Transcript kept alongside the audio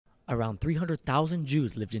Around 300,000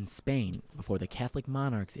 Jews lived in Spain before the Catholic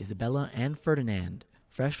monarchs Isabella and Ferdinand,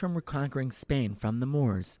 fresh from reconquering Spain from the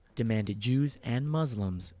Moors, demanded Jews and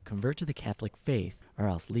Muslims convert to the Catholic faith or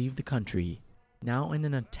else leave the country. Now, in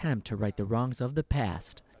an attempt to right the wrongs of the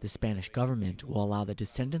past, the Spanish government will allow the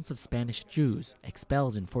descendants of Spanish Jews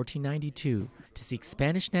expelled in 1492 to seek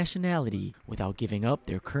Spanish nationality without giving up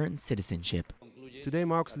their current citizenship. Today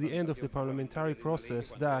marks the end of the parliamentary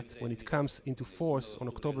process that, when it comes into force on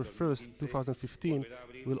October 1st, 2015,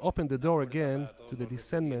 will open the door again to the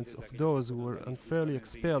descendants of those who were unfairly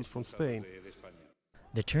expelled from Spain.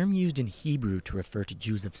 The term used in Hebrew to refer to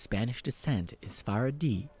Jews of Spanish descent is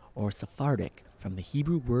Sephardi, or Sephardic, from the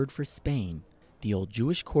Hebrew word for Spain. The old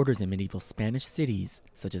Jewish quarters in medieval Spanish cities,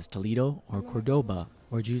 such as Toledo or Cordoba,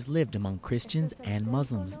 where Jews lived among Christians and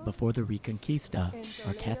Muslims before the Reconquista,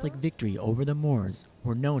 or Catholic victory over the Moors,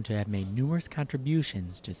 were known to have made numerous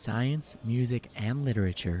contributions to science, music, and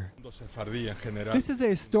literature. This is a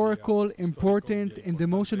historical, important, and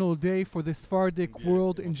emotional day for the Sephardic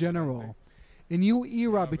world in general. A new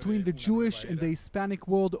era between the Jewish and the Hispanic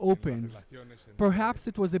world opens. Perhaps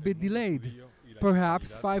it was a bit delayed,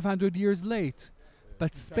 perhaps 500 years late,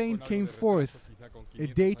 but Spain came forth, a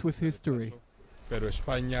date with history. The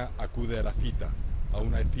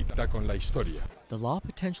law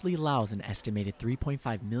potentially allows an estimated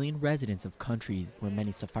 3.5 million residents of countries where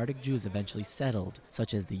many Sephardic Jews eventually settled,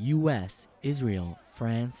 such as the US, Israel,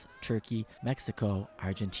 France, Turkey, Mexico,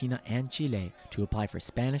 Argentina, and Chile, to apply for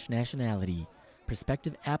Spanish nationality.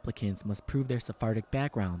 Prospective applicants must prove their Sephardic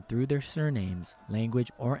background through their surnames,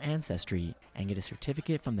 language, or ancestry, and get a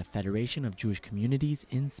certificate from the Federation of Jewish Communities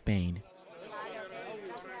in Spain.